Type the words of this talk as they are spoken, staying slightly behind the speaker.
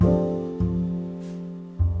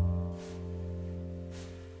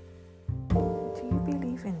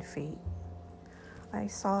in fate. I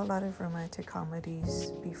saw a lot of romantic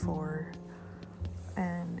comedies before,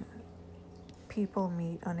 and people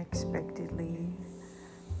meet unexpectedly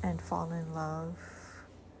and fall in love.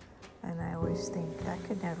 And I always think that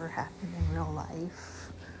could never happen in real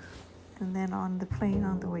life. And then on the plane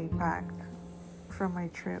on the way back from my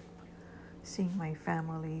trip, seeing my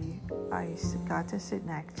family, I got to sit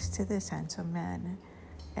next to this handsome man,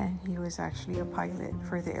 and he was actually a pilot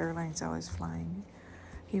for the airlines I was flying.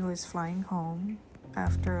 He was flying home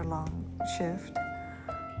after a long shift,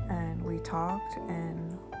 and we talked,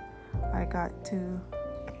 and I got to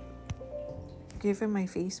give him my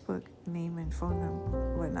Facebook name and phone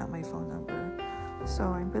number, well, not my phone number. So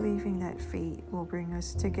I'm believing that fate will bring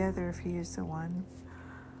us together if he is the one.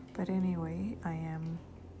 But anyway, I am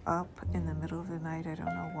up in the middle of the night. I don't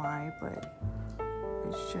know why, but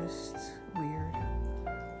it's just